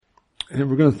And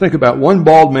we're going to think about one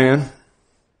bald man,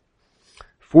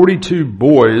 42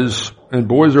 boys, and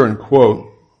boys are in quote,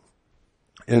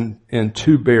 and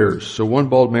 2 bears. So one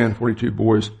bald man, 42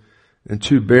 boys, and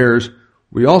 2 bears.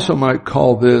 We also might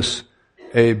call this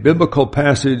a biblical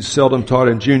passage seldom taught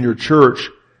in junior church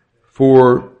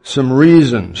for some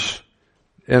reasons.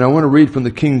 And I want to read from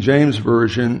the King James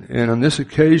Version, and on this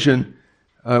occasion,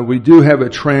 we do have a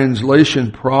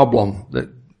translation problem that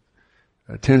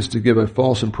tends to give a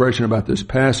false impression about this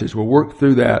passage. We'll work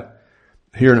through that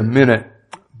here in a minute,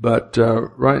 but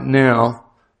right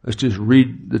now, let's just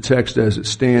read the text as it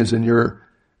stands, and you're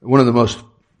one of the most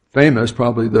famous,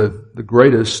 probably the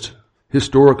greatest,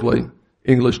 historically,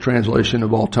 English translation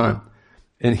of all time.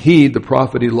 And he, the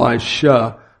prophet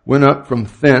Elisha, went up from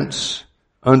thence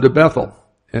unto Bethel.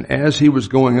 And as he was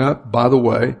going up, by the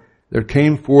way, there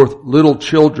came forth little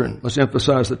children. Let's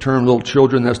emphasize the term little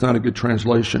children. That's not a good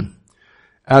translation.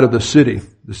 Out of the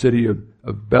city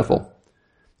of Bethel,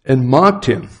 and mocked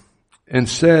him, and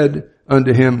said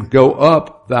unto him, Go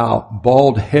up, thou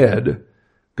bald head.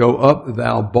 Go up,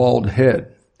 thou bald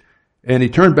head. And he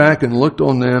turned back and looked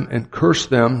on them and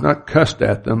cursed them, not cussed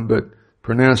at them, but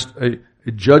pronounced a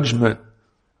judgment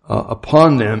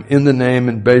upon them in the name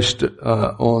and based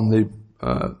on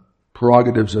the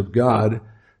prerogatives of God.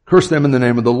 Cursed them in the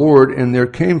name of the Lord. And there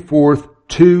came forth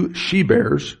 2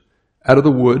 she-bears out of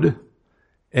the wood,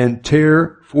 and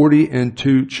tear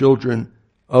 42 children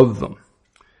of them.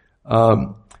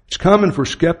 It's common for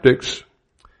skeptics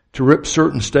to rip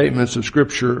certain statements of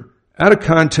Scripture out of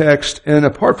context and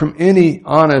apart from any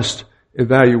honest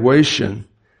evaluation,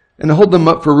 and to hold them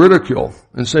up for ridicule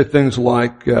and say things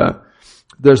like,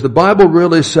 does the Bible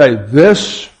really say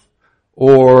this?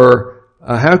 Or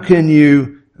how can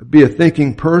you be a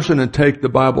thinking person and take the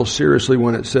Bible seriously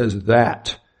when it says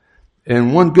that?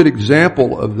 And one good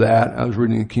example of that, I was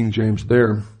reading in King James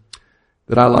there,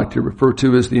 that I like to refer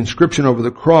to as the inscription over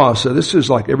the cross. So this is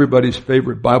like everybody's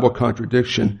favorite Bible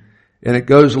contradiction, and it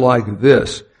goes like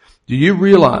this. Do you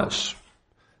realize,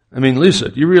 Lisa,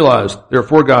 do you realize there are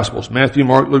 4 Gospels, Matthew,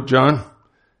 Mark, Luke, John?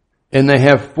 And they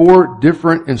have 4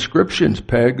 different inscriptions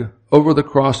pegged over the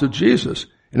cross of Jesus.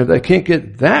 And if they can't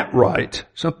get that right,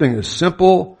 something as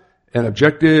simple and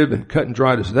objective and cut and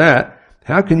dried as that,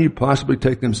 how can you possibly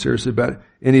take them seriously about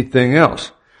anything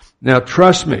else? Now,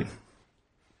 trust me,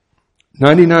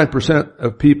 99%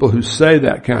 of people who say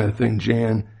that kind of thing,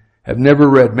 Jan, have never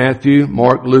read Matthew,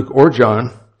 Mark, Luke, or John,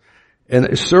 and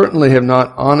they certainly have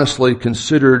not honestly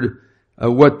considered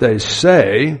what they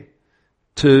say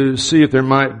to see if there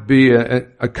might be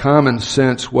a common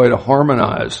sense way to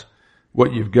harmonize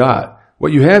what you've got.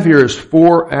 What you have here is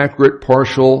 4 accurate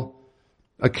partial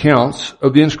accounts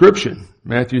of the inscription.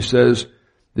 Matthew says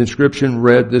the inscription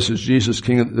read, this is Jesus,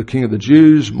 the King of the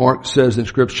Jews. Mark says the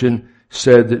inscription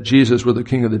said that Jesus was the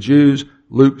King of the Jews.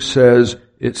 Luke says,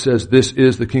 it says this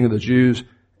is the King of the Jews.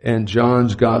 And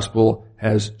John's Gospel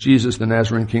has Jesus, the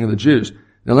Nazarene King of the Jews.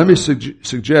 Now let me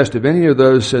suggest if any of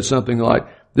those said something like,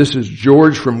 this is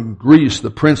George from Greece, the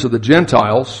Prince of the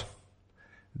Gentiles,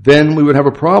 then we would have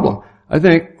a problem. I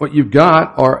think what you've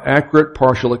got are accurate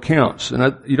partial accounts.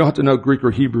 And you don't have to know Greek or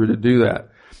Hebrew to do that.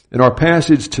 In our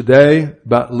passage today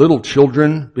about little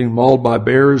children being mauled by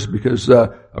bears because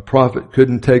a prophet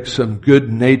couldn't take some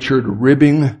good-natured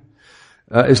ribbing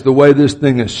is the way this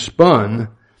thing is spun.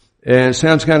 And it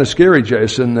sounds kind of scary,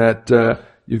 Jason, that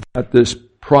you've got this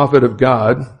prophet of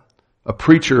God, a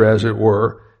preacher as it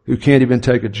were, who can't even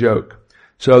take a joke.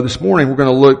 So this morning we're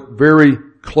going to look very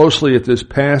closely at this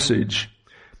passage,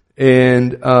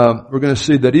 and we're going to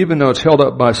see that even though it's held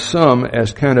up by some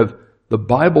as kind of the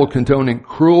Bible condoning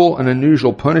cruel and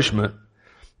unusual punishment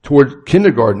toward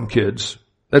kindergarten kids,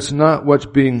 that's not what's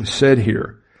being said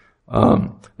here.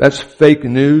 That's fake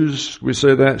news. We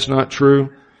say that. It's not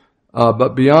true.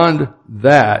 But beyond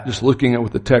that, just looking at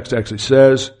what the text actually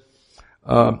says,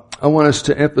 I want us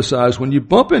to emphasize when you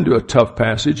bump into a tough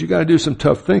passage, you got to do some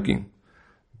tough thinking.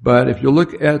 But if you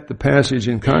look at the passage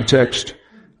in context,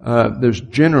 there's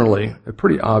generally a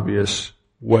pretty obvious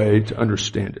way to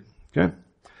understand it. Okay?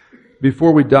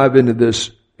 Before we dive into this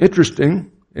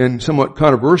interesting and somewhat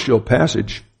controversial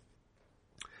passage,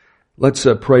 let's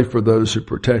pray for those who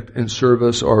protect and serve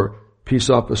us, our peace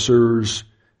officers.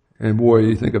 And boy,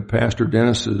 you think of Pastor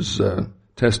Dennis's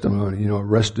testimony,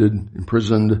 arrested,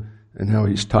 imprisoned, and how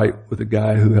he's tight with the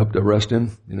guy who helped arrest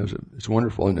him. It's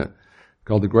wonderful, isn't it?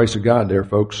 Called the grace of God there,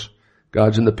 folks.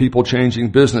 God's in the people-changing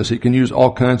business. He can use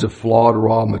all kinds of flawed,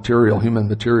 raw material, human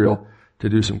material, to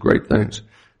do some great things.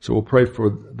 So we'll pray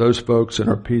for those folks and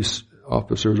our peace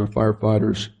officers, our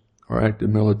firefighters, our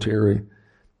active military.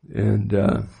 And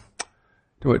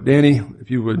So Danny, if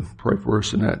you would pray for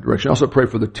us in that direction. Also pray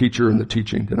for the teacher and the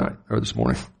teaching tonight, or this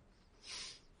morning.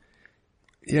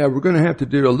 Yeah, we're going to have to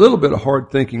do a little bit of hard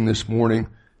thinking this morning.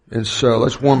 And so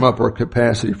let's warm up our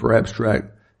capacity for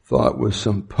abstract thought with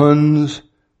some puns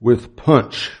with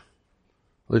punch.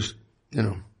 At least,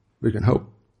 we can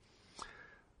hope.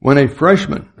 When a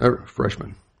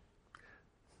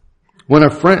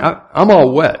I'm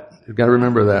all wet. You've got to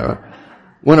remember that, right?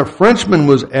 When a Frenchman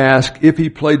was asked if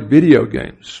he played video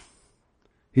games,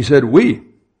 he said, "Oui."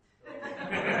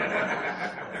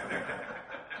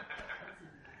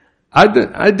 I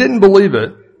didn't believe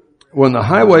it when the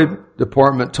highway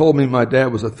department told me my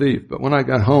dad was a thief, but when I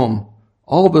got home,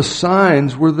 all the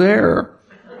signs were there.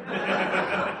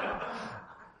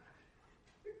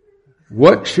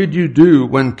 What should you do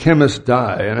when chemists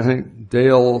die? And I think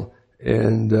Dale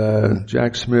and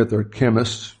Jack Smith are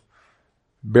chemists.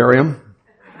 Bury them.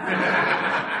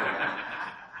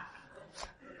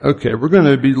 Okay, we're going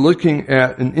to be looking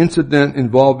at an incident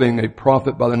involving a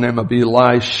prophet by the name of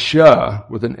Elisha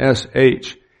with an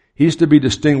S-H. He's to be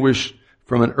distinguished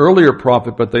from an earlier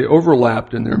prophet, but they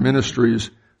overlapped in their ministries,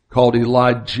 called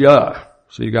Elijah.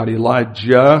 So you got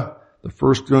Elijah, the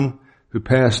first one, who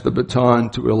passed the baton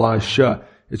to Elisha.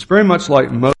 It's very much like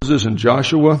Moses and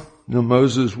Joshua.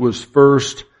 Moses was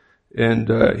first, and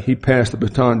he passed the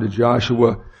baton to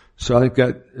Joshua. So I think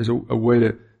that is a way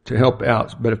to help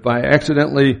out. But if I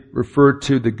accidentally referred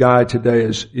to the guy today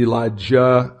as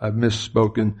Elijah, I've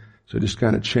misspoken. So just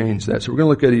kind of change that. So we're going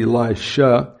to look at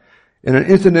Elisha and an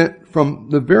incident from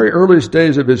the very earliest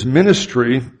days of his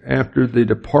ministry after the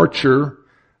departure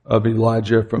of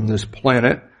Elijah from this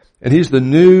planet. And he's the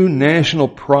new national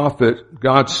prophet,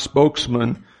 God's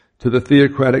spokesman to the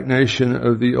theocratic nation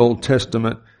of the Old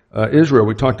Testament, Israel.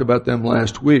 We talked about them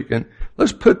last week. And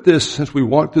let's put this, since we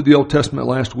walked through the Old Testament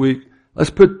last week, let's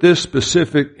put this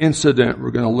specific incident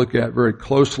we're going to look at very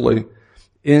closely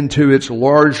into its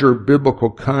larger biblical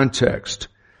context.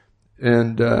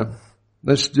 And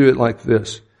let's do it like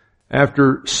this.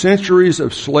 After centuries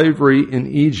of slavery in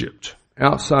Egypt,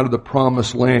 outside of the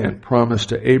promised land, promised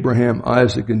to Abraham,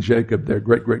 Isaac, and Jacob, their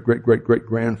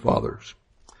great-great-great-great-great-grandfathers,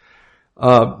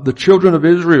 the children of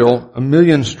Israel, 1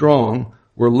 million strong,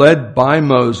 were led by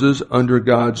Moses under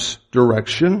God's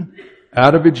direction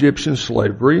out of Egyptian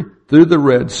slavery through the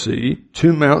Red Sea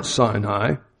to Mount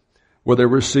Sinai, where they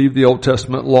received the Old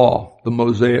Testament law, the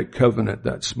Mosaic covenant,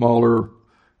 that smaller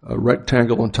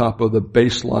rectangle on top of the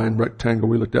baseline rectangle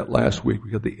we looked at last week.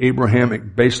 We got the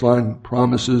Abrahamic baseline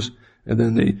promises and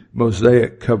then the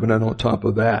Mosaic covenant on top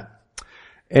of that.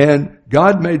 And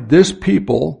God made this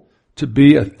people to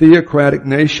be a theocratic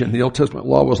nation. The Old Testament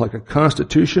law was like a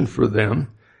constitution for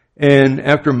them. And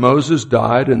after Moses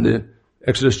died and the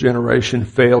Exodus generation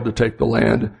failed to take the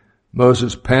land,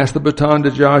 Moses passed the baton to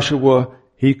Joshua.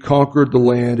 He conquered the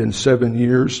land in 7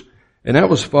 years. And that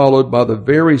was followed by the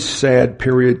very sad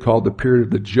period called the period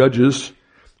of the Judges,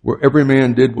 where every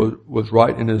man did what was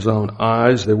right in his own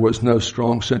eyes. There was no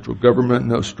strong central government,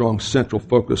 no strong central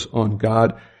focus on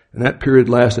God. And that period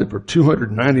lasted for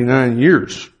 299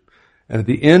 years. And at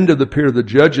the end of the period of the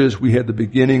Judges, we had the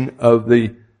beginning of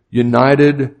the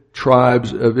United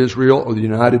Tribes of Israel, or the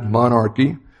United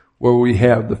Monarchy, where we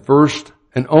have the first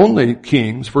and only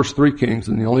kings, first 3 kings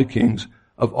and the only kings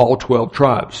of all 12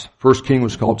 tribes. First king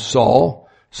was called Saul.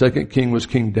 Second king was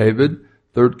King David.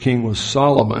 Third king was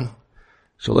Solomon.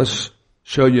 So let's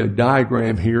show you a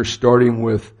diagram here starting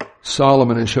with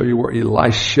Solomon and show you where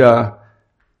Elisha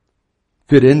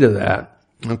fit into that.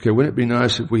 Okay, wouldn't it be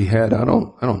nice if we had, I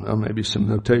don't know, maybe some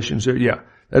notations there? Yeah,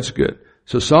 that's good.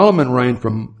 So Solomon reigned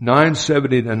from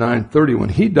 970 to 930. When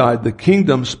he died, the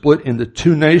kingdom split into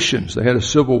 2 nations. They had a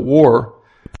civil war,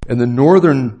 and the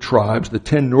northern tribes, the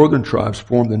 10 northern tribes,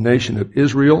 formed the nation of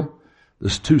Israel. The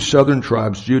 2 southern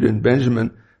tribes, Judah and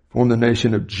Benjamin, formed the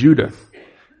nation of Judah.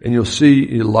 And you'll see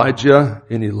Elijah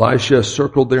and Elisha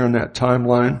circled there in that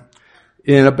timeline.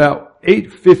 In about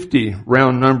 850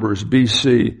 round numbers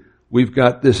BC, we've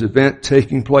got this event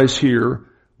taking place here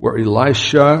where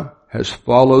Elisha has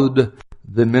followed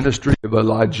the ministry of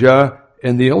Elijah,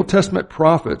 and the Old Testament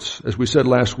prophets, as we said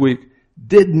last week,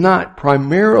 did not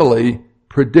primarily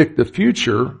predict the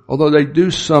future, although they do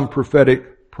some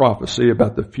prophetic prophecy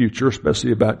about the future,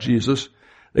 especially about Jesus.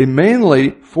 They mainly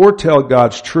foretell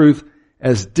God's truth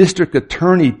as district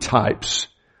attorney types,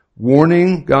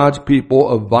 warning God's people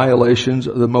of violations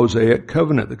of the Mosaic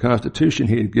covenant, the Constitution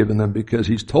he had given them, because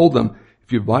he's told them,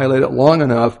 if you violate it long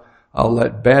enough, I'll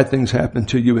let bad things happen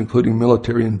to you, including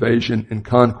military invasion and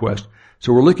conquest.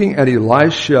 So we're looking at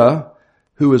Elisha,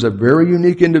 who is a very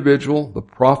unique individual. The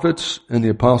prophets and the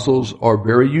apostles are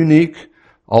very unique,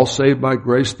 all saved by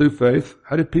grace through faith.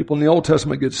 How did people in the Old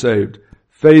Testament get saved?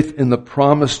 Faith in the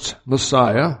promised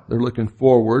Messiah. They're looking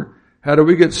forward. How do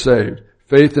we get saved?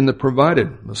 Faith in the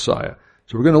provided Messiah.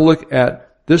 So we're going to look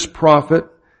at this prophet,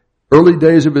 early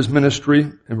days of his ministry,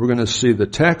 and we're going to see the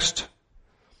text,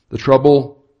 the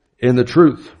trouble, and the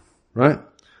truth, right?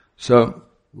 So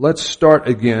let's start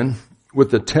again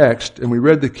with the text, and we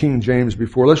read the King James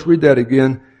before. Let's read that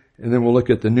again, and then we'll look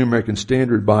at the New American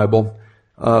Standard Bible.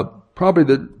 Probably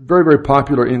the very, very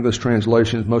popular English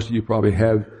translations. Most of you probably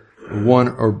have one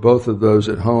or both of those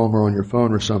at home or on your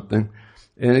phone or something.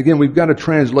 And again, we've got a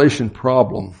translation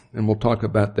problem, and we'll talk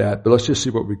about that. But let's just see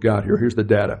what we've got here. Here's the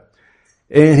data.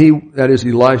 And that is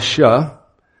Elisha,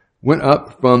 went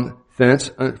up from thence,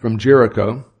 from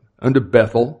Jericho, unto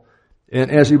Bethel.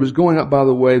 And as he was going up by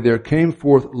the way, there came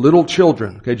forth little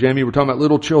children. Okay, Jamie, we're talking about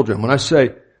little children. When I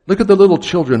say, look at the little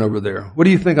children over there, what do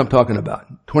you think I'm talking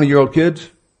about? 20-year-old kids?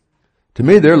 To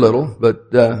me, they're little,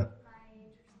 but,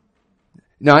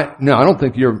 no, I don't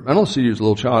see you as a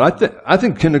little child. I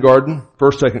think kindergarten,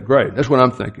 first, second grade. That's what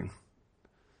I'm thinking.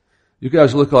 You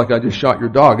guys look like I just shot your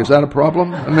dog. Is that a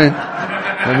problem? I mean,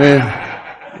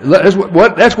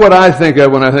 that's what I think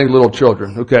of when I think little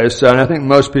children. Okay, so and I think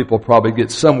most people probably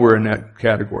get somewhere in that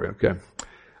category. Okay,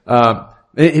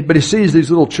 but he sees these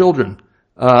little children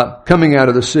coming out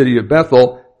of the city of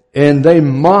Bethel, and they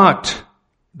mocked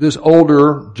this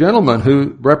older gentleman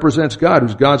who represents God,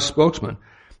 who's God's spokesman.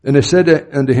 And they said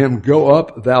unto him, "Go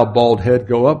up, thou bald head.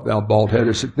 Go up, thou bald head."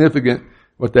 It's significant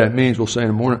what that means. We'll say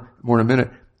in more in a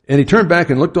minute. And he turned back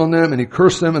and looked on them, and he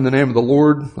cursed them in the name of the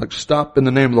Lord. Like, stop in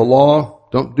the name of the law.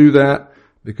 Don't do that,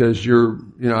 because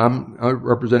I'm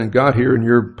representing God here, and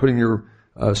you're putting your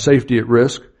safety at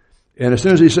risk. And as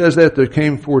soon as he says that, there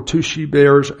came forth 2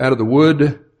 she-bears out of the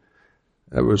wood.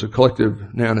 That was a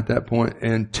collective noun at that point.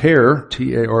 And tare,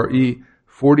 T-A-R-E,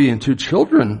 40 and 2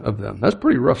 children of them. That's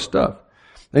pretty rough stuff.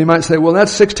 Now you might say, well,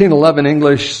 that's 1611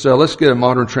 English, so let's get a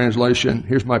modern translation.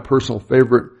 Here's my personal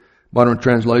favorite modern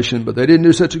translation, but they didn't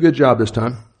do such a good job this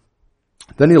time.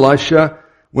 Then Elisha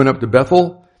went up to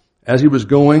Bethel. As he was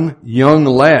going, young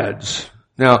lads.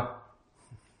 Now,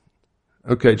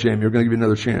 okay, Jamie, we're going to give you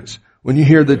another chance. When you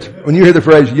hear the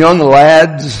phrase young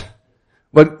lads,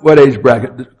 what age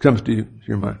bracket comes to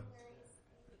your mind?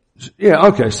 Yeah,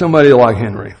 okay, somebody like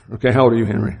Henry. Okay, how old are you,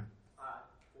 Henry?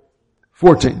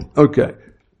 14. Okay.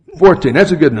 14,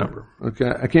 that's a good number. Okay,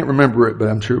 I can't remember it, but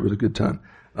I'm sure it was a good time.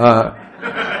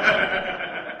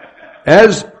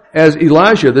 As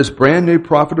Elisha, this brand new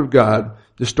prophet of God,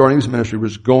 just starting his ministry,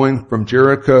 was going from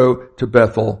Jericho to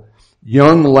Bethel,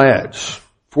 young lads,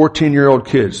 14-year-old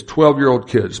kids, 12-year-old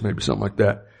kids, maybe something like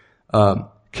that,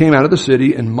 came out of the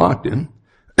city and mocked him.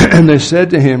 And they said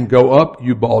to him, "Go up,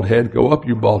 you bald head. Go up,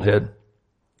 you bald head."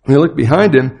 When he looked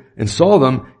behind him and saw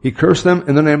them, he cursed them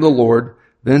in the name of the Lord.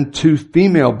 Then 2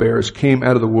 female bears came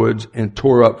out of the woods and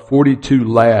tore up 42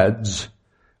 lads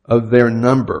of their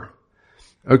number.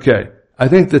 Okay, I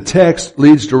think the text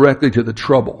leads directly to the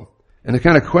trouble. And the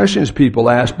kind of questions people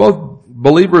ask, both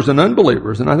believers and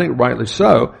unbelievers, and I think rightly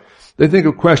so, they think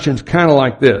of questions kind of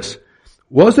like this.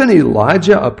 Wasn't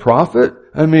Elijah a prophet?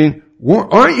 I mean,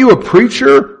 aren't you a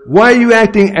preacher? Why are you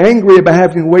acting angry about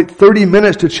having to wait 30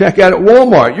 minutes to check out at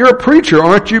Walmart? You're a preacher,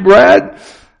 aren't you, Brad?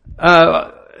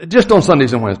 Just on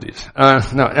Sundays and Wednesdays.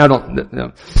 No, I don't.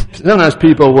 No. Sometimes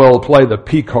people will play the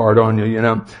P card on you,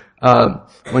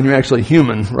 when you're actually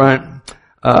human, right?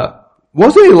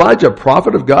 Wasn't Elijah a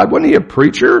prophet of God? Wasn't he a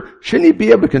preacher? Shouldn't he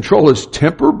be able to control his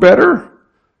temper better?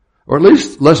 Or at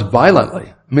least less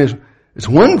violently? I mean, it's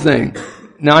one thing.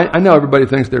 Now, I know everybody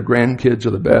thinks their grandkids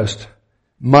are the best.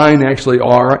 Mine actually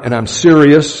are, and I'm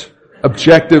serious.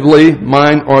 Objectively,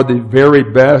 mine are the very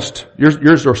best.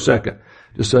 Yours are second,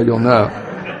 just so you'll know.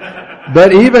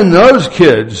 But even those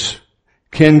kids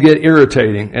can get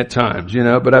irritating at times,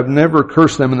 but I've never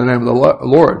cursed them in the name of the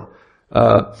Lord.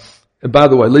 And by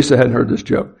the way, Lisa hadn't heard this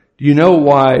joke. Do you know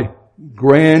why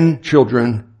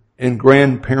grandchildren and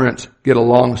grandparents get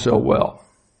along so well?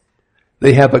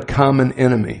 They have a common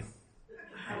enemy.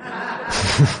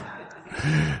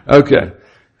 Okay.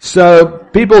 So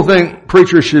people think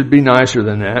preachers should be nicer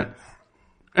than that.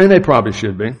 And they probably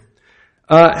should be.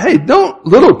 Hey, don't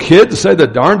little kids say the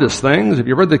darndest things. If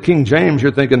you read the King James,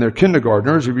 you're thinking they're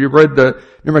kindergartners. If you read the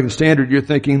New American Standard, you're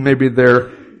thinking maybe they're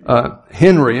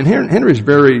Henry. And Henry's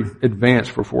very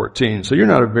advanced for 14. So you're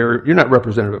not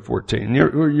representative at 14.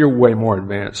 You're way more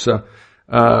advanced. So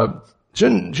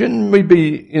shouldn't we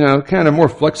be, kind of more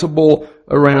flexible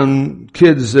around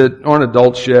kids that aren't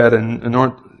adults yet and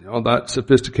aren't all that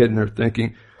sophisticated in their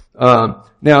thinking?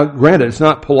 Now, granted, it's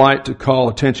not polite to call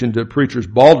attention to a preacher's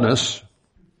baldness.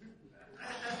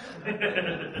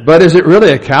 But is it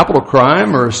really a capital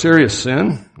crime or a serious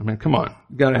sin? I mean, come on.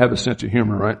 You gotta have a sense of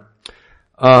humor, right?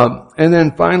 And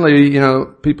then finally,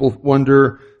 people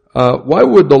wonder, why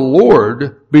would the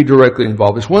Lord be directly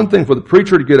involved? It's one thing for the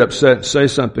preacher to get upset and say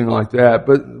something like that,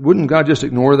 but wouldn't God just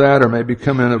ignore that or maybe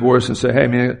come in a voice and say, hey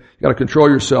man, you gotta control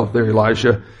yourself there,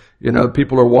 Elisha.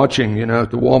 People are watching,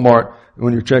 at the Walmart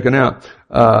when you're checking out.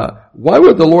 Why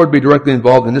would the Lord be directly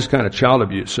involved in this kind of child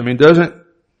abuse? I mean, doesn't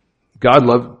God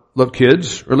love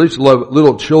kids, or at least love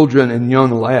little children and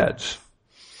young lads?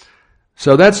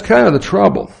 So that's kind of the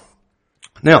trouble.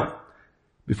 Now,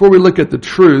 before we look at the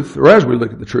truth, or as we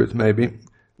look at the truth maybe,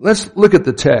 let's look at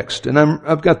the text. And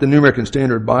I've got the New American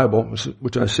Standard Bible,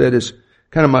 which I said is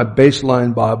kind of my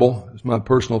baseline Bible. It's my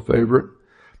personal favorite.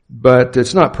 But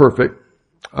it's not perfect.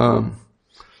 And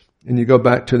you go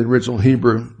back to the original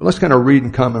Hebrew. Let's kind of read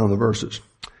and comment on the verses.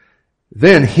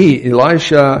 Then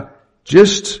Elisha,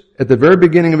 just at the very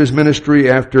beginning of his ministry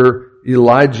after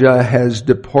Elijah has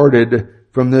departed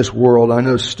from this world, I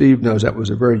know Steve knows that was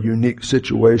a very unique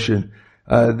situation.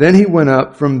 Then he went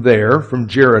up from there, from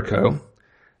Jericho,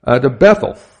 to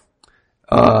Bethel.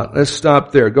 Let's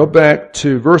stop there. Go back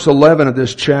to verse 11 of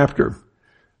this chapter.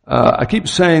 I keep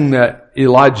saying that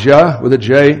Elijah, with a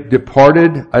J,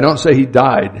 departed. I don't say he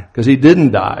died, because he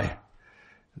didn't die.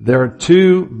 There are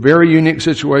two very unique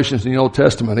situations in the Old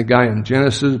Testament. A guy in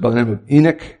Genesis by the name of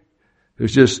Enoch,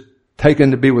 who's just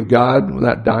taken to be with God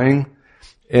without dying.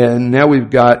 And now we've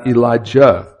got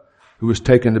Elijah, who was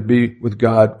taken to be with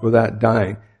God without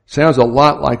dying. Sounds a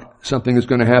lot like something that's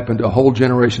going to happen to a whole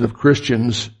generation of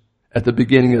Christians at the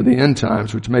beginning of the end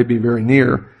times, which may be very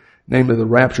near, namely the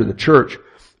rapture of the church.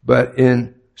 But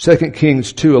in 2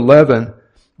 Kings 2:11,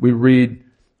 we read,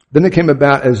 then it came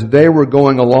about as they were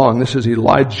going along, this is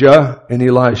Elijah and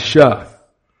Elisha,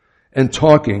 and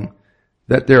talking,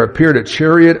 that there appeared a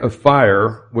chariot of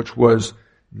fire, which was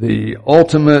the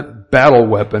ultimate battle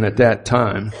weapon at that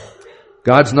time.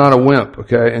 God's not a wimp,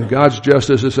 okay? And God's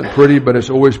justice isn't pretty, but it's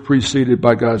always preceded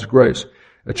by God's grace.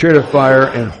 A chariot of fire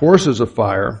and horses of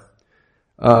fire,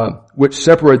 which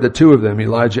separated the two of them,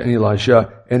 Elijah and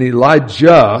Elisha. And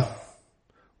Elijah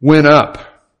went up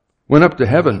to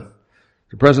heaven,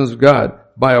 the presence of God,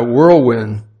 by a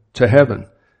whirlwind to heaven.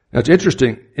 Now it's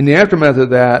interesting. In the aftermath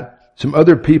of that, some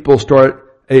other people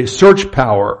start a search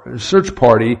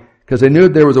party, because they knew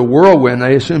there was a whirlwind.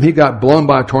 They assumed he got blown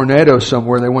by a tornado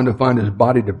somewhere and they wanted to find his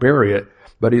body to bury it.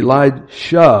 But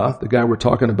Elisha, the guy we're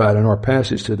talking about in our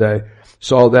passage today,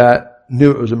 saw that,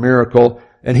 knew it was a miracle,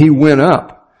 and he went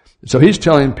up. So he's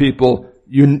telling people,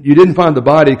 you didn't find the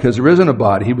body because there isn't a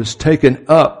body. He was taken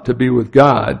up to be with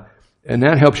God. And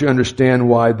that helps you understand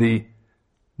why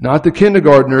not the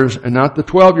kindergartners and not the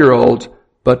 12-year-olds,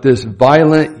 but this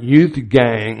violent youth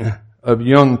gang of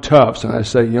young toughs, and I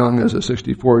say young as a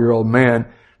 64-year-old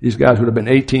man, these guys would have been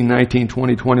 18, 19,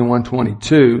 20, 21,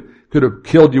 22, could have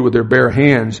killed you with their bare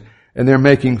hands, and they're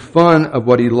making fun of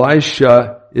what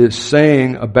Elisha is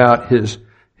saying about his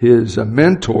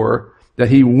mentor, that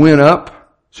he went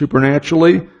up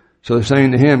supernaturally. So they're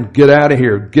saying to him, get out of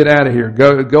here,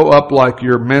 go up like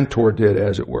your mentor did,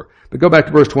 as it were. But go back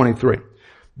to verse 23.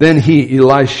 Then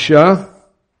Elisha,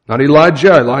 not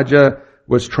Elijah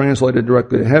was translated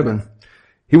directly to heaven.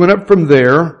 He went up from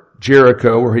there,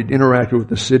 Jericho, where he'd interacted with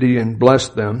the city and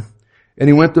blessed them, and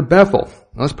he went to Bethel.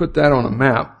 Now let's put that on a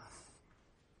map.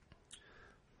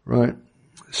 Right.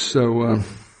 So,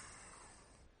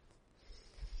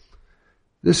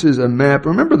 this is a map.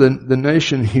 Remember the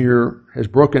nation here has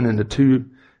broken into two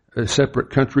separate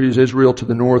countries, Israel to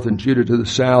the north and Judah to the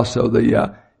south. So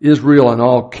the Israel in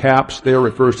all caps there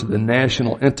refers to the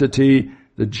national entity.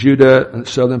 The Judah and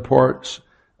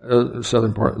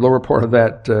lower part of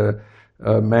that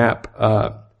map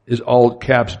is all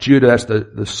caps Judah. That's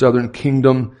the southern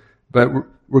kingdom. But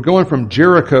we're going from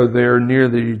Jericho there near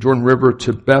the Jordan River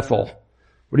to Bethel.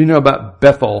 What do you know about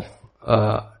Bethel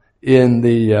in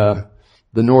the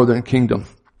northern kingdom?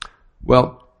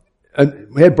 Well,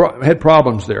 we had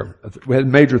problems there. We had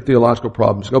major theological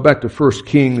problems. Go back to 1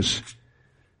 Kings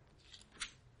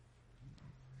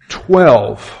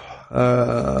 12.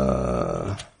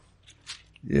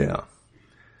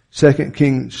 2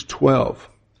 Kings 12.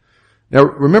 Now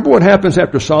remember what happens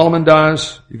after Solomon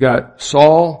dies? You got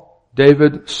Saul,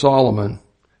 David, Solomon,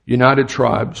 united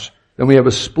tribes. Then we have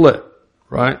a split,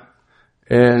 right?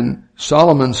 And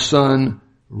Solomon's son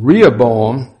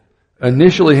Rehoboam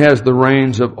initially has the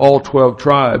reins of all 12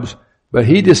 tribes, but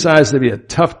he decides to be a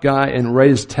tough guy and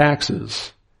raise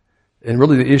taxes. And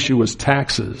really the issue was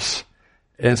taxes.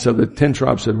 And so the 10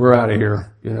 tribes said, we're out of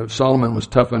here. Solomon was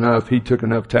tough enough. He took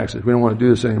enough taxes. We don't want to do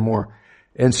this anymore.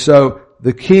 And so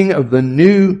the king of the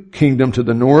new kingdom to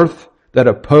the north that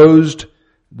opposed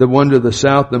the one to the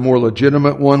south, the more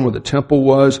legitimate one where the temple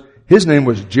was, his name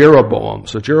was Jeroboam.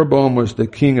 So Jeroboam was the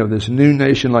king of this new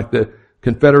nation, like the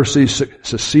Confederacy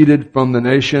seceded from the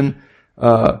nation,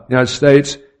 United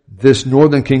States. This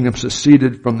northern kingdom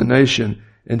seceded from the nation,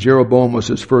 and Jeroboam was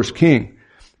his first king.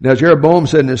 Now Jeroboam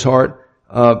said in his heart,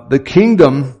 the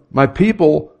kingdom, my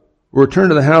people, will return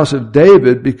to the house of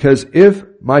David, because if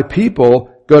my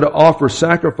people go to offer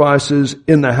sacrifices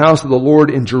in the house of the Lord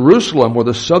in Jerusalem, where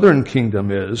the southern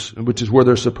kingdom is, which is where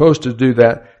they're supposed to do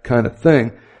that kind of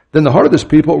thing, then the heart of this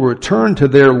people will return to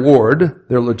their Lord,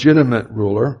 their legitimate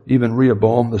ruler, even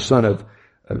Rehoboam, the son of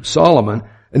Solomon,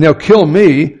 and they'll kill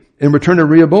me and return to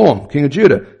Rehoboam, king of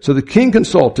Judah. So the king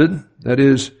consulted, that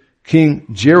is, King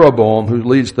Jeroboam, who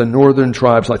leads the northern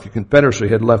tribes like the Confederacy,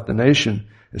 had left the nation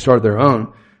and started their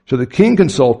own. So the king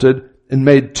consulted and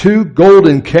made 2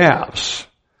 golden calves.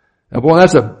 Now, boy,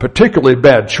 that's a particularly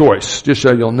bad choice, just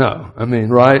so you'll know. I mean,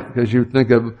 right? Because you think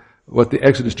of what the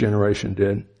Exodus generation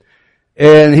did.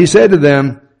 And he said to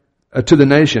them, to the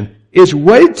nation, it's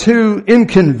way too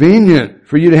inconvenient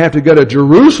for you to have to go to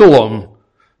Jerusalem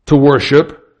to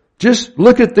worship. Just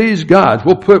look at these gods.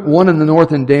 We'll put one in the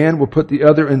north in Dan. We'll put the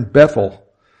other in Bethel.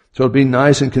 So it'll be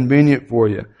nice and convenient for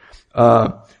you.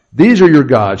 These are your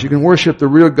gods. You can worship the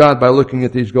real God by looking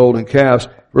at these golden calves.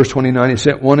 Verse 29, he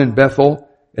set one in Bethel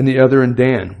and the other in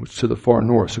Dan, which is to the far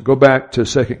north. So go back to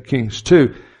 2 Kings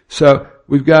 2. So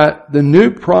we've got the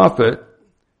new prophet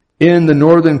in the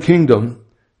northern kingdom.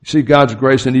 You see God's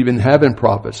grace in even having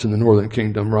prophets in the northern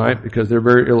kingdom, right? Because they're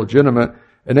very illegitimate.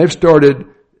 And they've started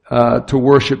to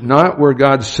worship not where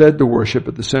God said to worship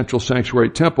at the central sanctuary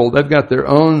temple. They've got their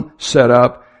own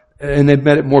setup, and they've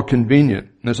made it more convenient.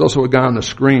 And there's also a guy on the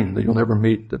screen that you'll never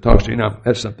meet that talks to you. Now,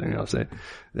 that's something else.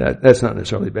 That's not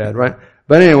necessarily bad, right?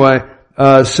 But anyway,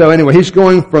 he's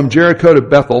going from Jericho to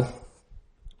Bethel.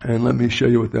 And let me show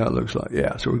you what that looks like.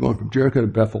 Yeah, so we're going from Jericho to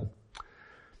Bethel.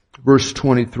 Verse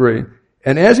 23.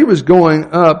 And as he was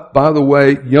going up, by the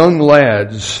way, young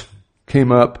lads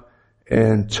came up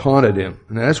and taunted him.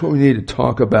 And that's what we need to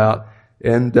talk about.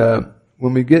 And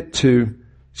when we get to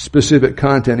specific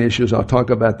content issues, I'll talk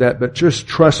about that. But just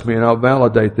trust me, and I'll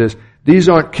validate this. These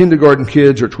aren't kindergarten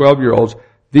kids or 12-year-olds.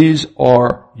 These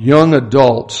are young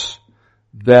adults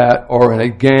that are in a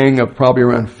gang of probably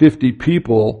around 50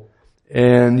 people.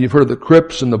 And you've heard of the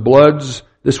Crips and the Bloods.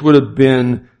 This would have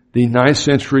been the 9th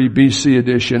century BC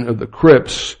edition of the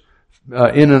Crips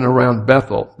in and around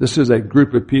Bethel. This is a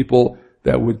group of people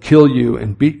that would kill you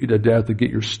and beat you to death to get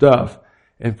your stuff.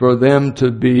 And for them to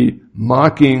be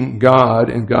mocking God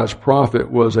and God's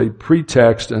prophet was a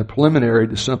pretext and a preliminary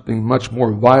to something much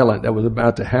more violent that was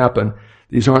about to happen.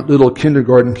 These aren't little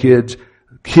kindergarten kids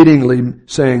kiddingly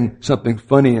saying something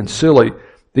funny and silly.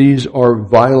 These are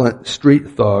violent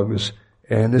street thugs,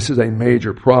 and this is a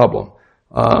major problem.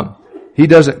 He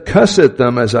doesn't cuss at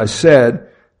them, as I said,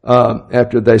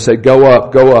 after they say, go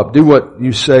up, do what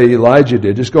you say Elijah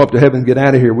did. Just go up to heaven, get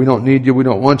out of here. We don't need you, we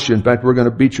don't want you. In fact, we're going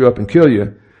to beat you up and kill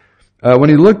you. When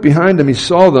he looked behind him, he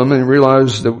saw them and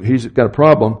realized that he's got a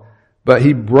problem, but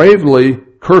he bravely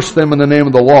cursed them in the name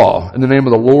of the law, in the name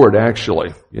of the Lord,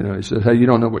 actually. You know, he says, hey, you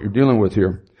don't know what you're dealing with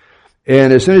here.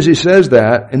 And as soon as he says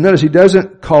that, and notice he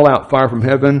doesn't call out fire from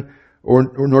heaven,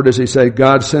 or nor does he say,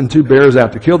 God, send 2 bears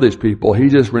out to kill these people. He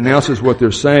just renounces what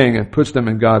they're saying and puts them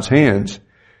in God's hands.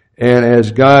 And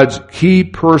as God's key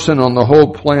person on the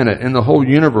whole planet, in the whole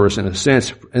universe, in a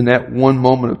sense, in that one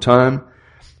moment of time,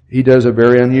 he does a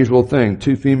very unusual thing.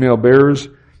 2 female bears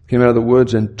came out of the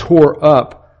woods and tore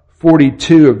up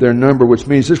 42 of their number, which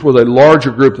means this was a larger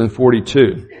group than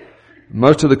 42.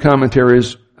 Most of the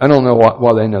commentaries, I don't know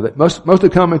why they know that. Most of the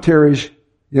commentaries,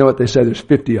 you know what they say, there's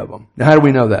 50 of them. Now, how do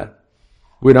we know that?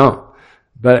 We don't.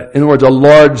 But in other words, a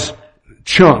large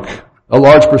chunk, a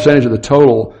large percentage of the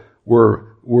total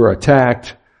were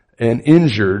attacked and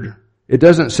injured. It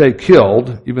doesn't say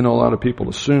killed, even though a lot of people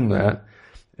assume that.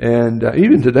 And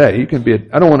even today, you can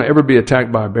I don't want to ever be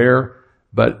attacked by a bear,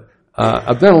 but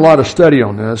I've done a lot of study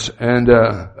on this, and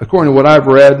according to what I've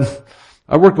read,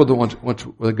 I worked with once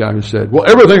with a guy who said, well,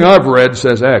 everything I've read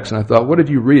says X. And I thought, what did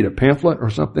you read, a pamphlet or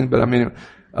something? But I mean,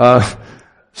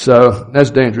 so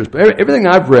that's dangerous. But everything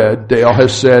I've read, Dale,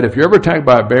 has said, if you're ever attacked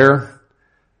by a bear,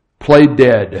 play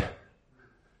dead.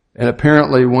 And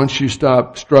apparently once you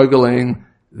stop struggling,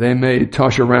 they may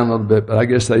toss you around a little bit, but I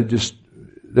guess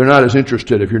they're not as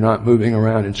interested if you're not moving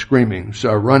around and screaming,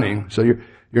 so running. So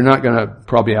you're not going to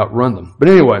probably outrun them. But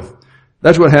anyway,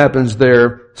 that's what happens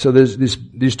there. So there's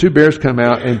these 2 bears come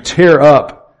out and tear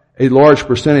up a large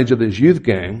percentage of this youth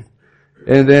gang.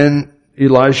 And then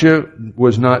Elijah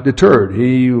was not deterred.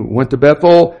 He went to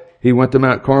Bethel, he went to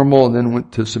Mount Carmel, and then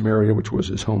went to Samaria, which was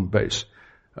his home base.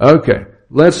 Okay,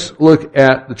 let's look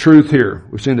at the truth here.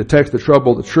 We've seen the text, the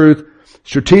trouble, the truth,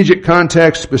 strategic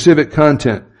context, specific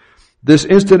content. This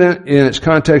incident in its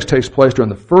context takes place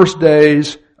during the first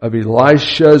days of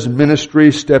Elisha's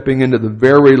ministry, stepping into the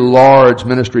very large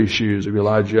ministry shoes of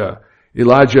Elijah.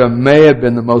 Elijah may have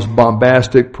been the most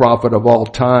bombastic prophet of all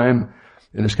time.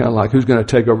 And it's kind of like, who's going to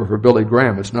take over for Billy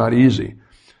Graham? It's not easy.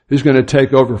 Who's going to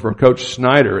take over for Coach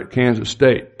Snyder at Kansas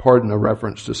State? Pardon the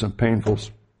reference to some painful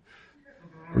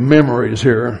memories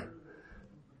here.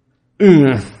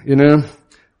 You know,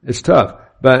 it's tough.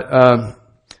 But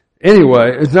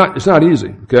anyway, it's not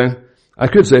easy, okay? I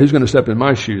could say who's going to step in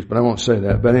my shoes, but I won't say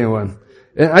that. But anyway,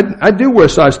 and I do wear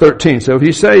size 13. So if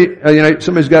you say,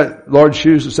 somebody's got large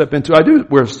shoes to step into, I do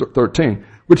wear 13,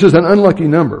 which is an unlucky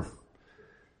number.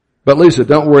 But Lisa,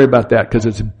 don't worry about that because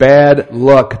it's bad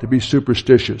luck to be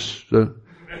superstitious. So,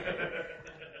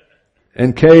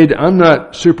 and Cade, I'm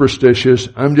not superstitious.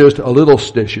 I'm just a little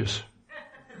stitious.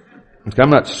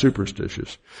 I'm not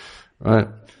superstitious. Right?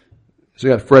 So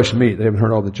you got fresh meat. They haven't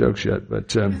heard all the jokes yet. But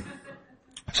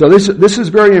so this is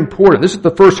very important. This is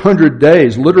the first 100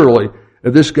 days, literally,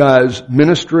 of this guy's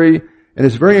ministry. And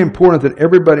it's very important that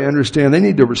everybody understand they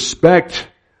need to respect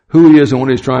who he is and what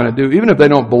he's trying to do, even if they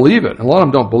don't believe it. And a lot of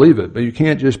them don't believe it, but you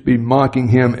can't just be mocking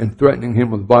him and threatening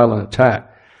him with violent attack.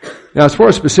 Now, as far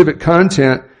as specific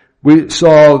content, we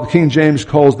saw the King James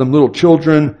calls them little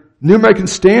children. New American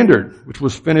Standard, which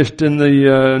was finished in the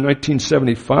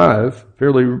 1975,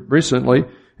 fairly recently,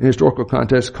 in historical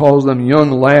context, calls them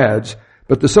young lads.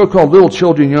 But the so-called little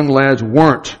children, young lads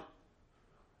weren't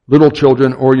little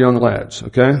children or young lads,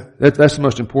 okay? That's the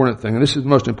most important thing. And this is the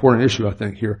most important issue, I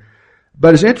think, here.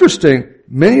 But it's interesting,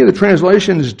 many of the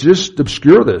translations just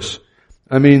obscure this.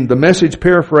 I mean, the Message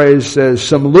paraphrase says,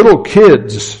 some little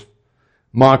kids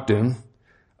mocked him.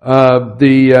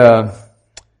 The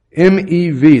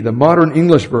MEV, the Modern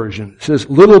English Version, says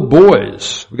little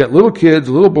boys. We got little kids,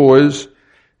 little boys.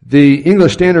 The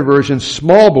English Standard Version,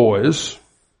 small boys.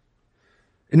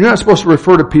 And you're not supposed to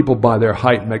refer to people by their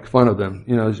height and make fun of them.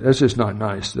 That's just not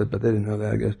nice, but they didn't know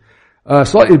that, I guess.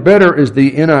 Slightly better is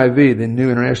the NIV, the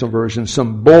New International Version,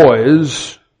 some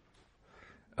boys.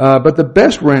 But the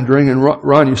best rendering, and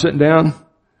Ron, you sitting down?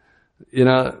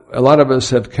 A lot of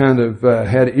us have kind of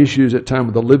had issues at times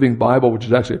with the Living Bible, which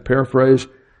is actually a paraphrase.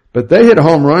 But they hit a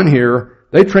home run here.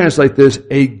 They translate this,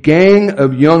 a gang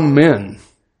of young men.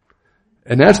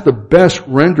 And that's the best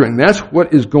rendering. That's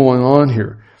what is going on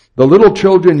here. The little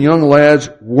children, young lads,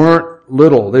 weren't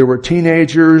little. They were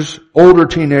teenagers, older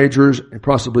teenagers, and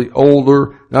possibly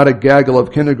older, not a gaggle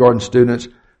of kindergarten students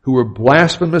who were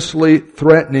blasphemously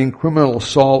threatening criminal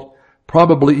assault,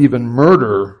 probably even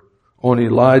murder on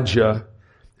Elijah.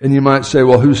 And you might say,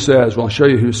 well, who says? Well, I'll show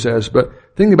you who says. But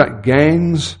thinking about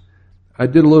gangs, I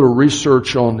did a little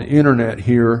research on the internet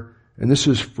here, and this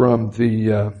is from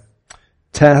the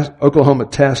Oklahoma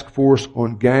Task Force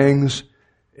on Gangs,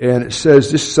 and it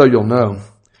says, just so you'll know,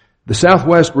 the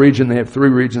Southwest region, they have 3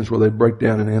 regions where they break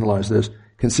down and analyze this,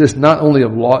 consists not only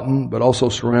of Lawton, but also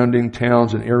surrounding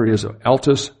towns and areas of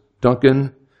Altus,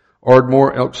 Duncan,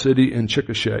 Ardmore, Elk City, and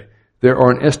Chickasha. There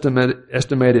are an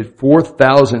estimated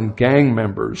 4,000 gang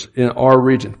members in our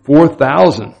region.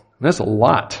 4,000. That's a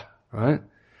lot, right?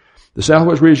 The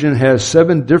Southwest region has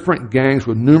 7 different gangs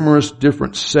with numerous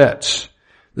different sets.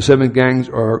 The 7 gangs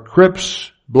are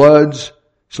Crips, Bloods,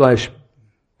 /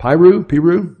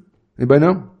 Piru? Anybody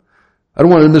know? I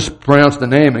don't want to mispronounce the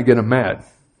name and get them mad.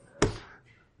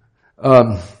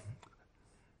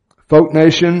 Folk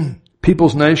Nation,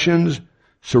 People's Nations,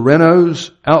 Serenos,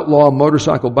 Outlaw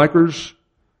Motorcycle Bikers,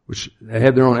 which they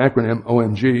have their own acronym,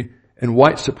 OMG, and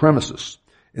White Supremacists.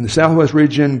 In the Southwest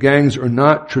region, gangs are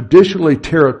not traditionally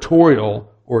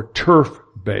territorial or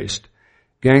turf-based.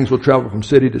 Gangs will travel from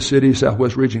city to city.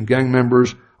 Southwest region gang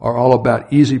members are all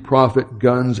about easy profit,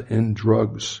 guns, and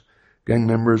drugs. Gang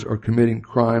members are committing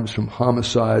crimes from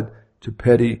homicide to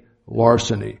petty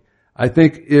larceny. I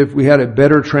think if we had a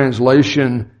better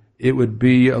translation, it would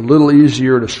be a little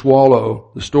easier to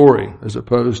swallow the story as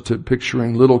opposed to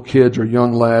picturing little kids or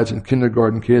young lads and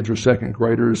kindergarten kids or second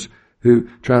graders who,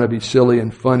 trying to be silly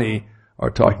and funny,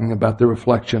 are talking about the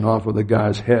reflection off of the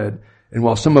guy's head. And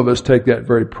while some of us take that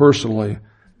very personally,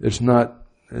 it's not,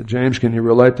 James, can you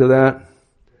relate to that?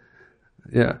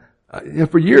 Yeah.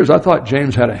 For years I thought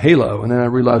James had a halo, and then I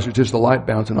realized it's just the light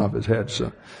bouncing off his head.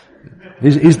 So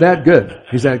he's that good.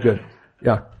 He's that good.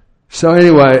 Yeah. So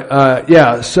anyway,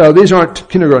 so these aren't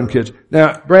kindergarten kids.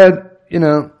 Now, Brad,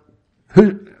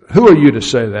 who are you to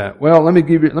say that? Well, let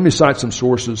me cite some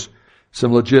sources.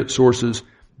 some legit sources.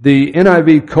 The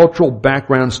NIV Cultural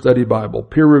Background Study Bible,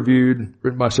 peer-reviewed,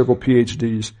 written by several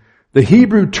PhDs. The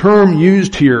Hebrew term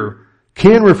used here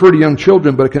can refer to young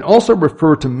children, but it can also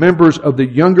refer to members of the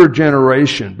younger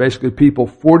generation, basically people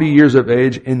 40 years of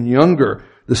age and younger.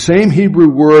 The same Hebrew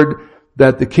word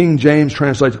that the King James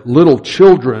translates little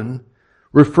children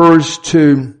refers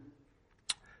to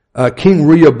King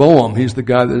Rehoboam. He's the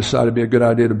guy that decided it'd be a good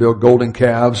idea to build golden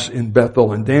calves in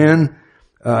Bethel and Dan.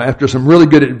 After some really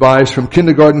good advice from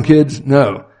kindergarten kids?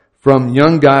 No. From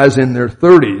young guys in their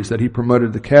 30s that he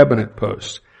promoted to cabinet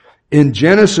posts. In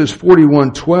Genesis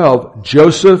 41:12,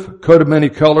 Joseph, coat of many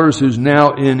colors, who's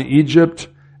now in Egypt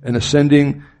and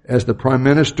ascending as the prime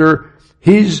minister,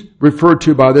 he's referred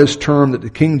to by this term that the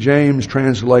King James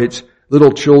translates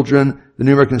little children. The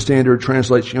New American Standard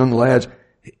translates young lads.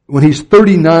 When he's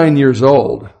 39 years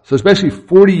old, so especially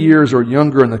 40 years or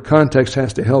younger, and the context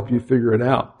has to help you figure it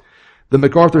out. The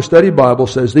MacArthur Study Bible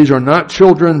says these are not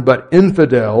children but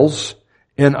infidels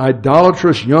and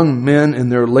idolatrous young men in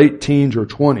their late teens or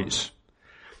 20s.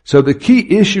 So the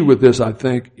key issue with this, I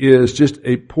think, is just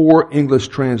a poor English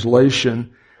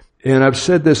translation. And I've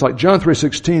said this, like John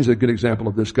 3:16 is a good example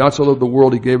of this. God so loved the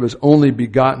world, He gave His only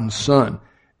begotten Son.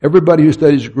 Everybody who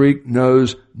studies Greek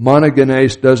knows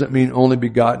monogenes doesn't mean only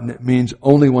begotten. It means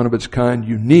only one of its kind,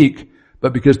 unique.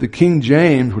 But because the King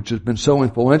James, which has been so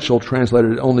influential,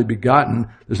 translated it only begotten,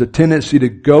 there's a tendency to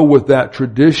go with that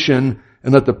tradition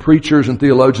and let the preachers and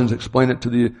theologians explain it to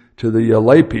the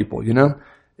lay people, you know?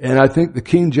 And I think the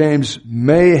King James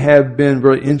may have been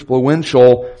very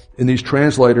influential in these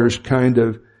translators kind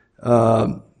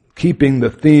of keeping the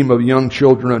theme of young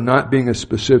children and not being as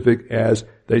specific as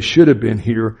they should have been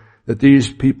here, that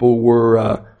these people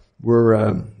were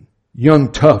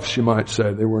young toughs, you might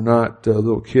say. They were not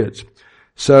little kids.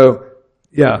 So,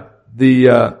 yeah,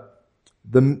 the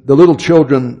little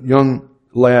children, young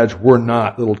lads were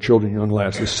not little children, young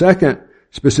lads. The second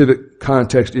specific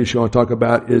context issue I want to talk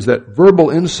about is that verbal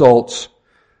insults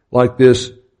like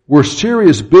this were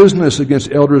serious business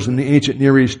against elders in the ancient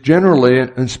Near East generally,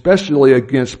 and especially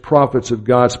against prophets of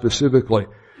God specifically.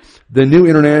 The New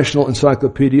International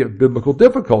Encyclopedia of Biblical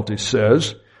Difficulties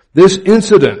says this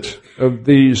incident of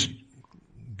these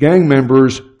gang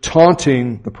members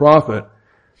taunting the prophet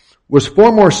was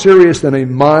far more serious than a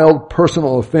mild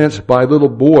personal offense by little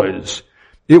boys.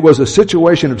 It was a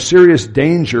situation of serious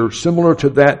danger similar to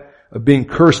that of being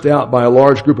cursed out by a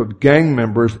large group of gang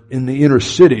members in the inner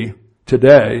city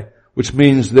today, which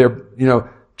means they're,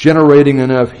 generating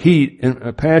enough heat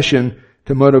and passion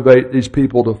to motivate these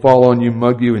people to fall on you,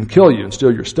 mug you, and kill you and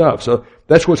steal your stuff. So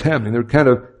that's what's happening. They're kind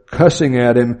of cussing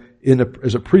at him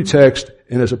as a pretext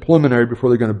and as a preliminary before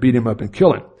they're going to beat him up and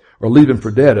kill him, or leave him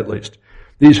for dead at least.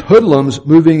 These hoodlums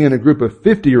moving in a group of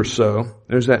 50 or so,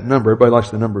 there's that number, everybody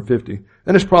likes the number 50,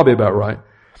 and it's probably about right,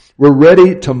 were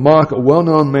ready to mock a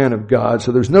well-known man of God,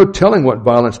 so there's no telling what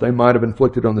violence they might have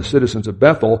inflicted on the citizens of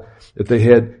Bethel if they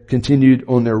had continued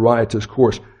on their riotous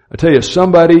course. I tell you,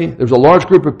 there was a large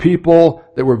group of people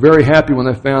that were very happy when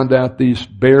they found out these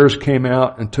bears came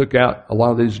out and took out a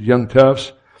lot of these young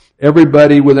toughs.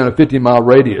 Everybody within a 50-mile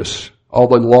radius, all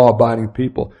the law-abiding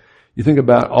people. You think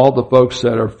about all the folks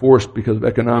that are forced because of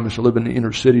economics to live in the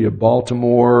inner city of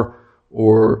Baltimore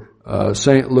or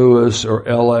St. Louis or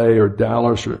L.A. or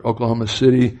Dallas or Oklahoma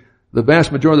City. The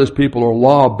vast majority of those people are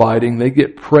law-abiding. They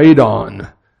get preyed on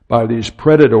by these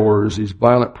predators, these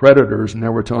violent predators, and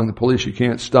now we're telling the police you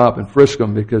can't stop and frisk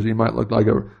them because he might look like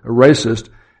a racist.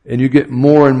 And you get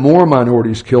more and more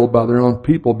minorities killed by their own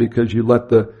people because you let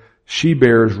the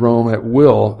she-bears roam at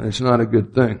will, and it's not a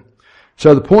good thing.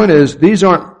 So the point is, these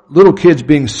aren't little kids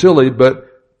being silly, but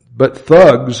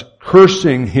thugs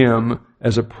cursing him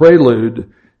as a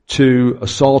prelude to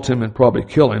assault him and probably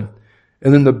kill him.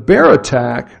 And then the bear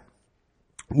attack,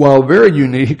 while very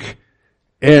unique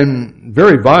and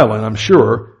very violent, I'm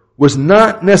sure, was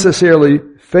not necessarily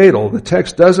fatal. The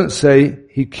text doesn't say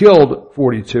he killed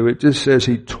 42. It just says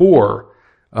he tore.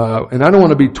 And I don't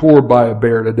want to be tore by a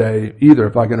bear today either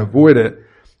if I can avoid it.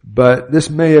 But this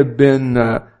may have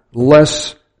been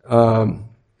less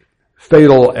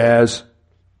fatal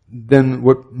than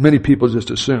what many people just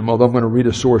assume, although I'm going to read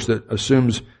a source that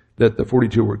assumes that the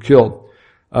 42 were killed.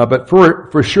 But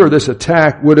for sure, this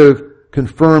attack would have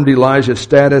confirmed Elijah's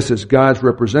status as God's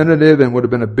representative and would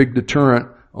have been a big deterrent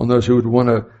on those who would want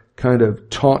to kind of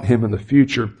taunt him in the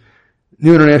future.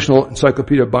 New International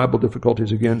Encyclopedia of Bible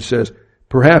Difficulties again says,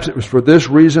 perhaps it was for this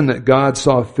reason that God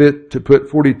saw fit to put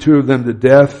 42 of them to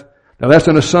death. Now that's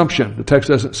an assumption. The text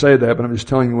doesn't say that, but I'm just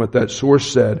telling you what that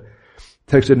source said.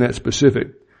 The text isn't that specific.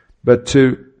 But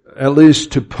at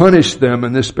least to punish them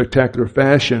in this spectacular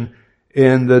fashion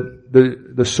And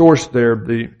the source there,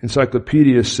 the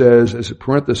encyclopedia says, as a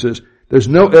parenthesis, there's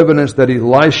no evidence that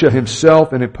Elisha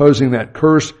himself, in imposing that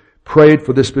curse, prayed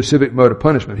for this specific mode of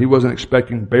punishment. He wasn't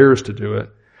expecting bears to do it.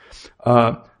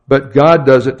 But God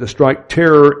does it to strike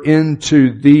terror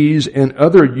into these and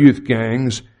other youth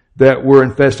gangs that were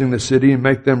infesting the city and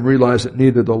make them realize that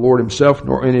neither the Lord himself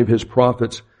nor any of his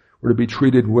prophets were to be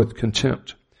treated with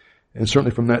contempt. And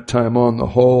certainly from that time on, the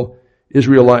whole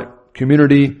Israelite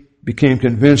community became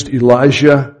convinced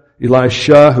Elisha,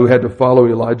 who had to follow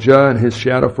Elijah in his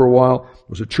shadow for a while,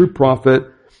 was a true prophet,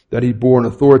 that he bore an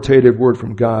authoritative word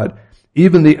from God.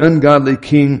 Even the ungodly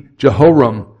king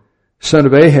Jehoram, son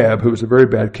of Ahab, who was a very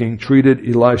bad king, treated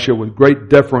Elisha with great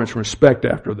deference and respect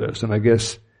after this, and I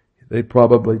guess they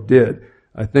probably did.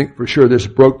 I think for sure this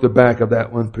broke the back of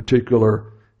that one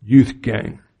particular youth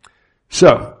gang.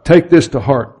 So, take this to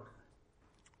heart.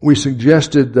 We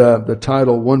suggested the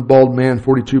title, One Bald Man,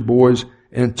 42 Boys,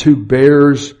 and 2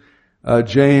 Bears.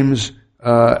 James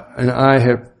and I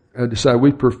have decided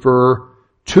we prefer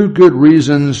 2 good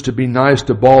reasons to be nice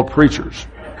to bald preachers.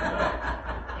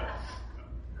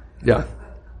 Yeah.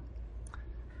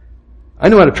 I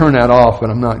know how to turn that off,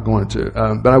 but I'm not going to.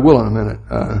 But I will in a minute.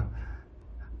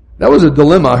 That was a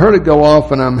dilemma. I heard it go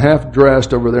off, and I'm half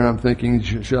dressed over there, and I'm thinking,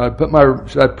 should I put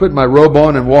my robe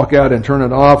on and walk out and turn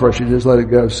it off, or should I just let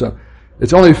it go? So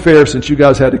it's only fair, since you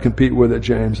guys had to compete with it,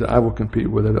 James, that I will compete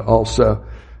with it also.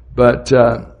 But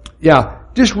yeah,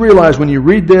 just realize when you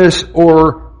read this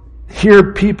or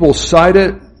hear people cite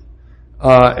it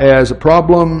as a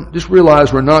problem, just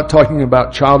realize we're not talking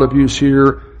about child abuse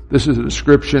here. This is a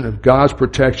description of God's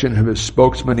protection of his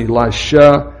spokesman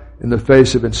Elisha in the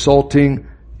face of insulting,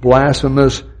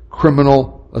 blasphemous,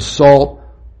 criminal assault.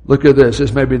 Look at this.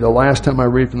 This may be the last time I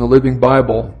read from the Living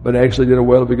Bible, but I actually did a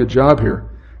well of a good job here.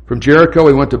 From Jericho,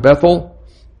 he went to Bethel.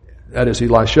 That is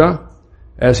Elisha.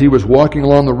 As he was walking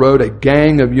along the road, a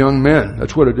gang of young men.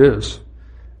 That's what it is.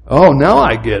 Oh, now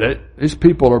I get it. These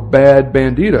people are bad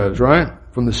banditos, right?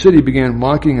 From the city began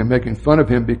mocking and making fun of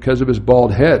him because of his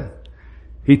bald head.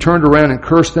 He turned around and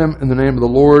cursed them in the name of the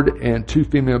Lord, and 2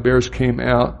 female bears came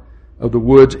out of the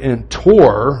woods and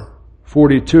tore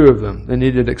 42 of them. They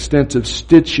needed extensive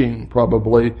stitching,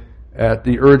 probably, at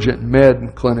the Urgent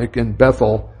Med clinic in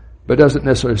Bethel, but it doesn't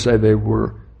necessarily say they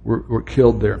were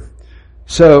killed there.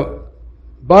 So,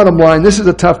 bottom line, this is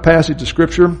a tough passage of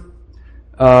Scripture.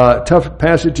 Tough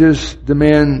passages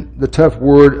demand the tough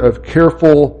word of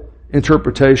careful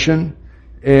interpretation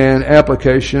and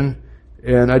application,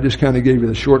 and I just kind of gave you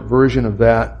the short version of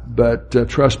that, but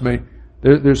trust me,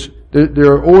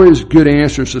 there are always good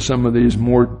answers to some of these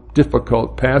more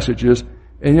difficult passages.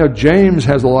 And James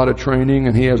has a lot of training,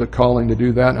 and he has a calling to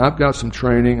do that, and I've got some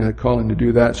training and a calling to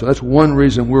do that. So that's one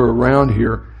reason we're around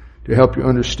here, to help you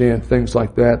understand things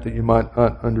like that you might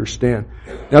not understand.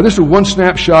 Now, this is one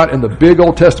snapshot in the big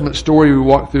Old Testament story we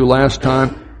walked through last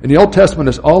time. And the Old Testament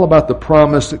is all about the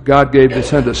promise that God gave to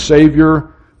send a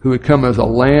Savior who would come as a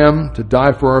lamb to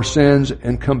die for our sins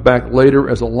and come back later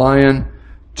as a lion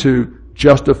to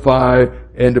justify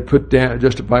and to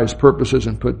justify his purposes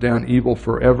and put down evil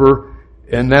forever.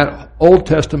 And that Old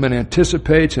Testament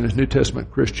anticipates, and as New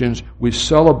Testament Christians, we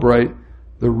celebrate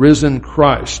the risen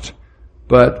Christ.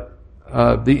 But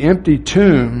the empty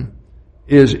tomb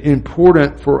is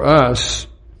important for us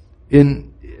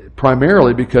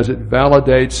primarily because it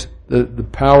validates the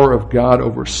power of God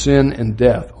over sin and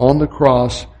death. On the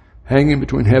cross, hanging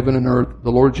between heaven and earth,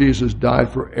 the Lord Jesus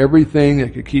died for everything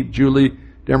that could keep Julie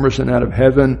Demerson out of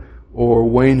heaven, or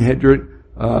Wayne Hedrick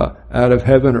out of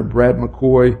heaven, or Brad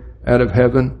McCoy out of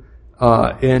heaven.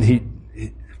 And he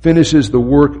finishes the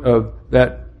work of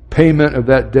that payment of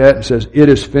that debt and says, "It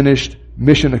is finished,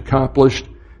 mission accomplished."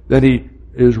 Then he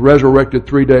is resurrected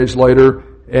 3 days later,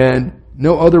 and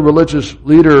no other religious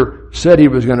leader said he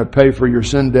was going to pay for your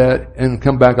sin debt and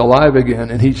come back alive again.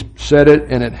 And he said it,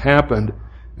 and it happened.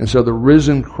 And so the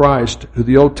risen Christ, who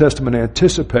the Old Testament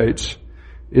anticipates,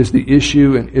 is the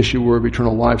issue and issuer of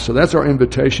eternal life. So that's our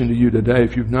invitation to you today.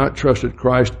 If you've not trusted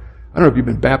Christ, I don't know if you've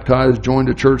been baptized, joined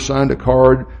a church, signed a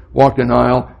card, walked an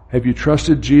aisle. Have you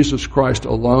trusted Jesus Christ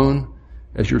alone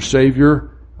as your Savior?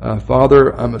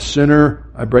 Father, I'm a sinner.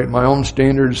 I break my own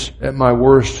standards at my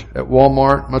worst at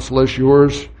Walmart, much less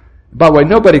yours. By the way,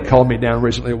 nobody called me down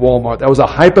recently at Walmart. That was a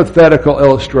hypothetical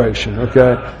illustration,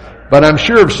 okay? But I'm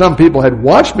sure if some people had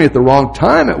watched me at the wrong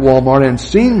time at Walmart and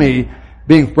seen me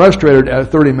being frustrated at a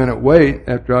 30-minute wait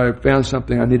after I found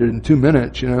something I needed in 2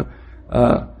 minutes,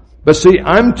 But see,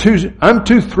 I'm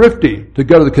too thrifty to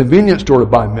go to the convenience store to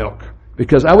buy milk,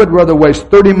 because I would rather waste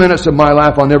 30 minutes of my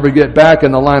life I'll never get back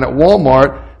in the line at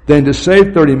Walmart than to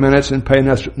save 30 minutes and pay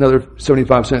another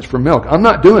 75 cents for milk. I'm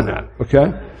not doing that,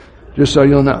 okay? Just so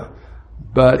you'll know.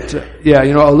 But, yeah,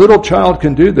 you know, a little child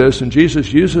can do this, and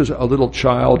Jesus uses a little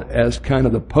child as kind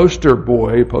of the poster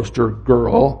boy, poster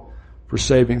girl for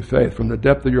saving faith. From the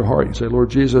depth of your heart, you say, Lord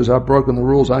Jesus, I've broken the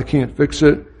rules. I can't fix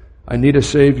it. I need a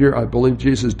Savior. I believe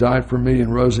Jesus died for me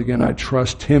and rose again. I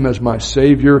trust Him as my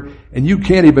Savior. And you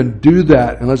can't even do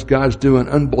that unless God's doing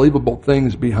unbelievable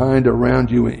things behind,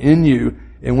 around you, and in you.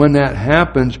 And when that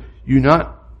happens, you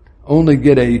not only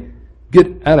get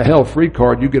out of hell free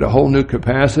card, you get a whole new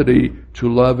capacity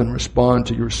to love and respond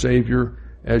to your Savior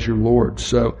as your Lord.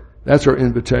 So that's our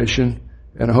invitation,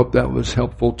 and I hope that was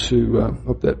helpful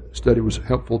hope that study was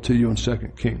helpful to you in 2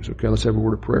 Kings. Okay, let's have a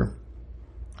word of prayer.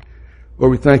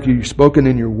 Lord, we thank you. You've spoken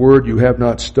in your word. You have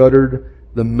not stuttered.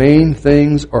 The main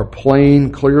things are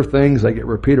plain, clear things. They get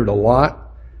repeated a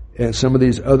lot, and some of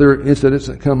these other incidents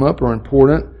that come up are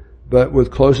important. But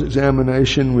with close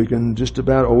examination, we can just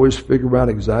about always figure out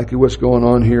exactly what's going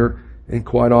on here. And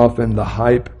quite often the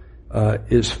hype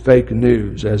is fake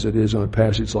news, as it is on a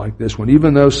passage like this one,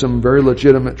 even though some very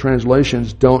legitimate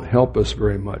translations don't help us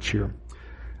very much here.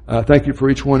 Thank you for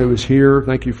each one who is here.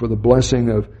 Thank you for the blessing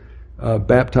of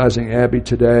baptizing Abby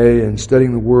today and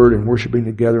studying the Word and worshiping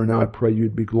together. Now I pray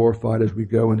you'd be glorified as we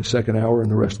go into second hour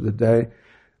and the rest of the day.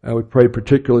 We pray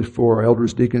particularly for our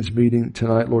elders deacons meeting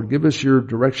tonight. Lord, give us your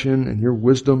direction and your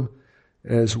wisdom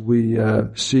as we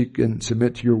seek and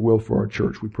submit to your will for our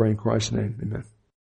church. We pray in Christ's name. Amen.